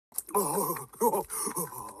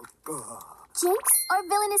Jinx, our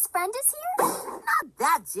villainous friend is here? Not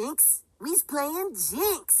that Jinx. We's playing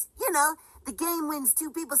Jinx. You know, the game wins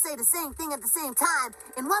two people say the same thing at the same time,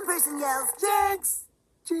 and one person yells, Jinx!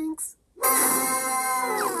 Jinx.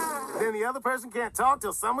 Then the other person can't talk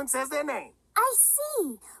till someone says their name. I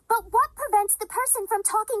see. But what prevents the person from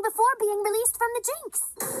talking before being released from the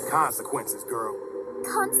Jinx? Consequences, girl.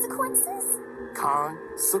 Consequences?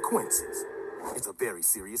 Consequences. It's a very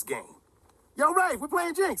serious game. Yo, Rafe, we're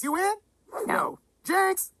playing Jinx. You in? No.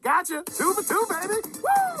 Jinx, gotcha. 2 for 2, baby.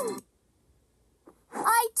 Woo!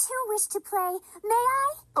 I too wish to play. May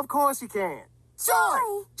I? Of course you can.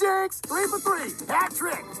 Joy! Jinx, 3 for 3. Hat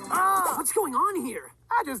trick. What's going on here?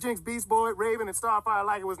 I just jinxed Beast Boy, Raven, and Starfire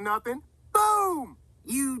like it was nothing. Boom!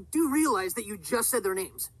 You do realize that you just said their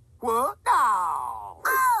names. What? No.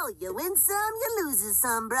 Oh, you win some, you lose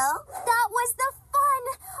some, bro. That was the fun!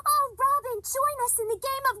 Oh, Robin, join us in the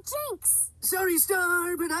game of Jinx! Sorry,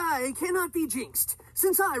 Star, but I cannot be jinxed.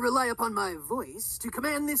 Since I rely upon my voice to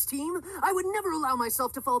command this team, I would never allow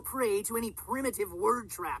myself to fall prey to any primitive word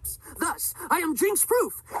traps. Thus, I am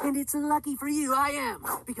jinx-proof, and it's lucky for you I am,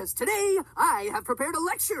 because today I have prepared a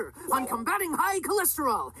lecture on combating high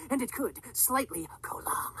cholesterol, and it could slightly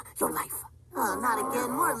prolong your life. Oh, not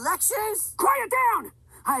again. More lectures? Quiet down!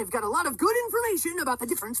 I've got a lot of good information about the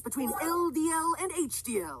difference between LDL and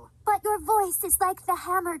HDL. But your voice is like the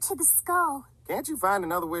hammer to the skull. Can't you find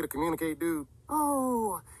another way to communicate, dude?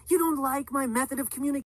 Oh, you don't like my method of communication?